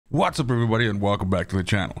What's up everybody and welcome back to the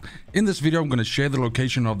channel. In this video I'm going to share the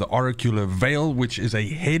location of the Oracular Veil, which is a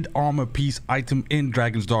head armor piece item in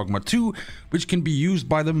Dragon's Dogma 2, which can be used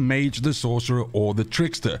by the mage, the sorcerer or the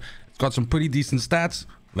trickster. It's got some pretty decent stats.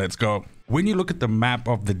 Let's go. When you look at the map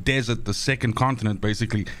of the desert, the second continent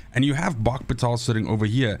basically, and you have Bokbatal sitting over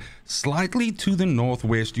here, slightly to the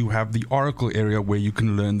northwest you have the Oracle area where you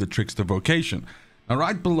can learn the trickster vocation. Now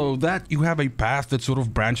right below that you have a path that sort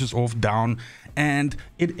of branches off down and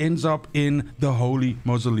it ends up in the Holy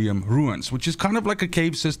Mausoleum ruins, which is kind of like a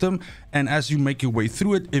cave system, and as you make your way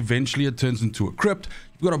through it, eventually it turns into a crypt.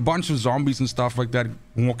 You've got a bunch of zombies and stuff like that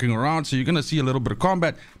walking around, so you're going to see a little bit of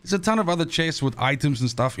combat. There's a ton of other chests with items and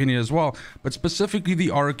stuff in here as well, but specifically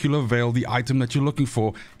the Oracular Veil, the item that you're looking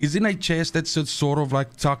for, is in a chest that sits sort of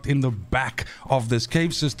like tucked in the back of this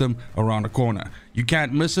cave system around the corner. You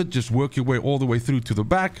can't miss it. Just work your way all the way through to the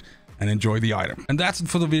back and enjoy the item. And that's it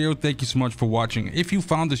for the video. Thank you so much for watching. If you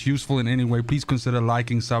found this useful in any way, please consider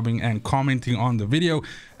liking, subbing and commenting on the video,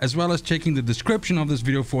 as well as checking the description of this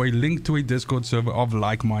video for a link to a Discord server of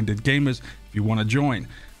like-minded gamers if you want to join.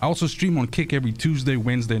 I also stream on Kick every Tuesday,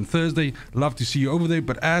 Wednesday and Thursday. Love to see you over there,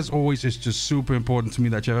 but as always, it's just super important to me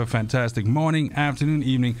that you have a fantastic morning, afternoon,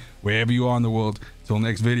 evening, wherever you are in the world. Till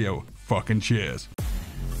next video, fucking cheers.